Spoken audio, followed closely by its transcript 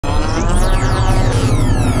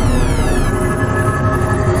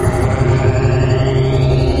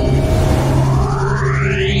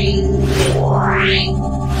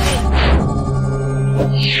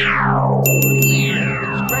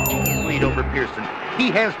Pearson.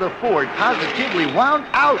 He has the Ford positively wound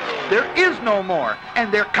out. There is no more,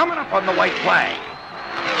 and they're coming up on the white flag.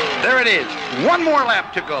 There it is. One more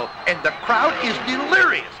lap to go, and the crowd is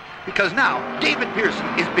delirious because now David Pearson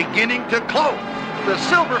is beginning to close. The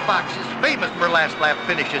Silver Fox is famous for last lap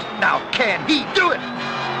finishes. Now, can he do it?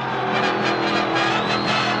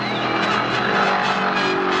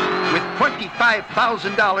 With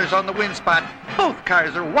 $25,000 on the win spot, both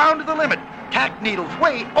cars are wound to the limit. Tack needles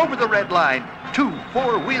way over the red line. Two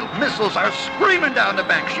four-wheeled missiles are screaming down the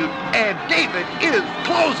back chute, and David is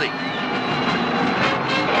closing.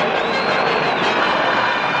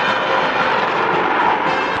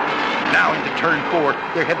 Now into turn 4,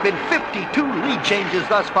 there have been 52 lead changes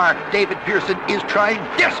thus far. David Pearson is trying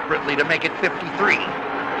desperately to make it 53.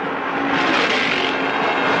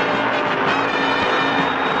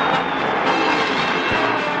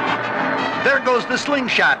 There goes the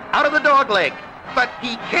slingshot out of the dogleg, but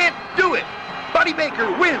he can't do it. Buddy Baker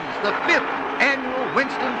wins the 5th annual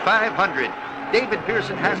Winston 500. David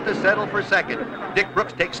Pearson has to settle for 2nd. Dick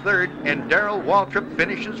Brooks takes 3rd, and Darrell Waltrip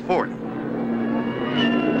finishes 4th.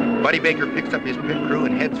 Buddy Baker picks up his pit crew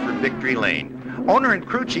and heads for victory lane. Owner and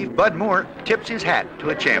crew chief Bud Moore tips his hat to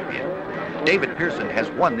a champion. David Pearson has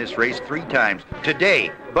won this race 3 times.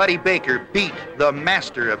 Today, Buddy Baker beat the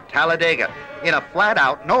master of Talladega in a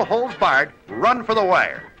flat-out, no-holds-barred run for the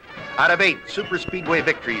wire. Out of 8 super speedway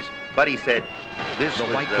victories, Buddy said, this was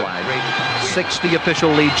the white flag. 60 official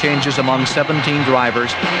lead changes among 17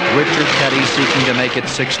 drivers. Richard Petty seeking to make it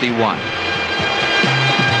 61.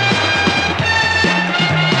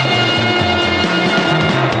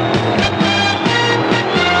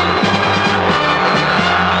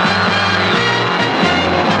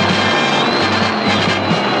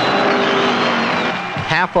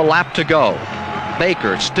 Half a lap to go.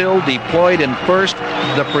 Baker still deployed in 1st,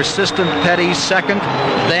 the persistent Petty 2nd,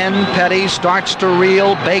 then Petty starts to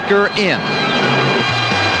reel Baker in.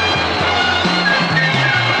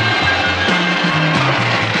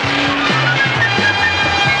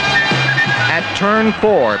 At turn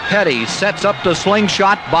 4, Petty sets up the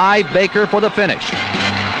slingshot by Baker for the finish.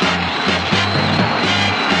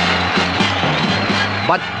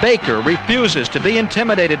 But Baker refuses to be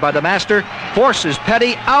intimidated by the master, forces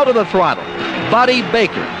Petty out of the throttle. Buddy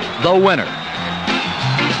Baker, the winner.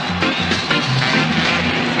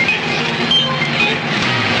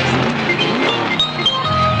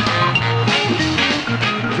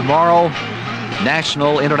 Tomorrow,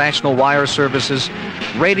 national, international wire services,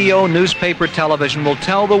 radio, newspaper, television will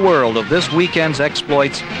tell the world of this weekend's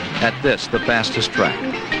exploits at this, the fastest track.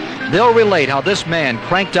 They'll relate how this man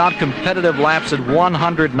cranked out competitive laps at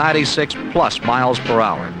 196 plus miles per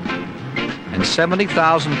hour. And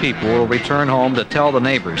 70,000 people will return home to tell the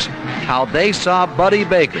neighbors how they saw Buddy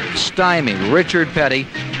Baker stymie Richard Petty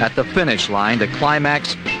at the finish line to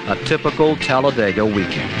climax a typical Talladega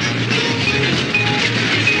weekend.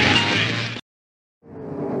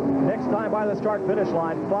 Next time by the start-finish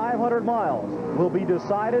line, 500 miles will be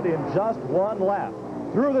decided in just 1 lap.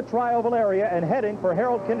 Through the tri-oval area and heading for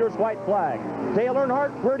Harold Kinder's white flag. Dale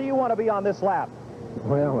Earnhardt, where do you want to be on this lap?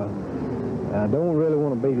 Well, I don't really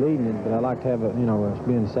want to be leading it, but I like to have a,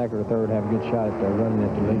 being 2nd or 3rd, have a good shot at running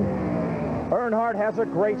at the lead. Earnhardt has a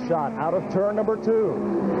great shot out of turn number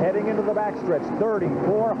 2. Heading into the backstretch,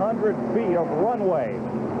 3,400 feet of runway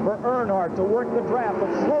for Earnhardt to work the draft,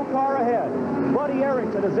 but slow car ahead. Buddy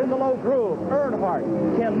Arrington is in the low groove. Earnhardt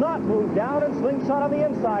cannot move down and slingshot on the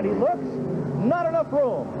inside. He looks, not enough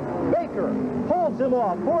room. Baker holds him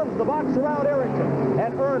off, forms the box around Arrington,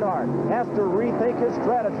 and Earnhardt has to rethink his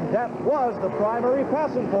strategy. That was the primary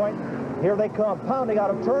passing point. Here they come, pounding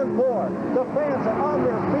out of turn 4. The fans are on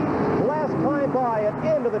their feet. Last time by and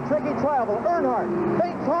into the tricky travel. Earnhardt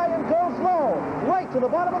fakes high and goes low, right to the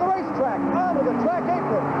bottom of the racetrack, onto the track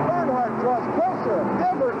apron. Earnhardt draws closer,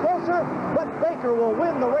 ever closer, but Baker will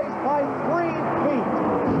win the race by 3 feet.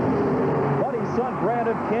 Buddy's son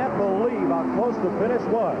Brandon can't believe how close the finish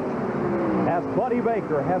was, as Buddy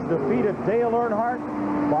Baker has defeated Dale Earnhardt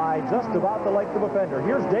by just about the length of a fender.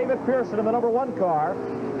 Here's David Pearson in the number 1 car,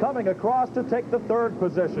 coming across to take the 3rd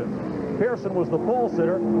position. Pearson was the pole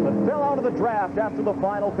sitter, but fell out of the draft after the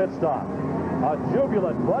final pit stop. A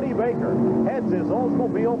jubilant Buddy Baker heads his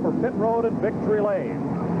Oldsmobile for pit road and victory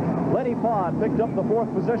lane. Lenny Pond picked up the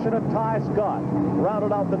 4th position, and Ty Scott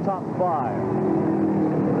rounded out the top 5.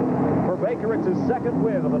 For Baker, it's his 2nd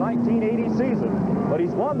win of the 1980 season, but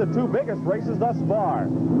he's won the 2 biggest races thus far,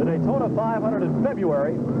 the Daytona 500 in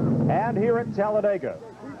February and here at Talladega.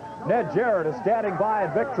 Ned Jarrett is standing by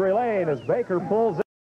in victory lane as Baker pulls in.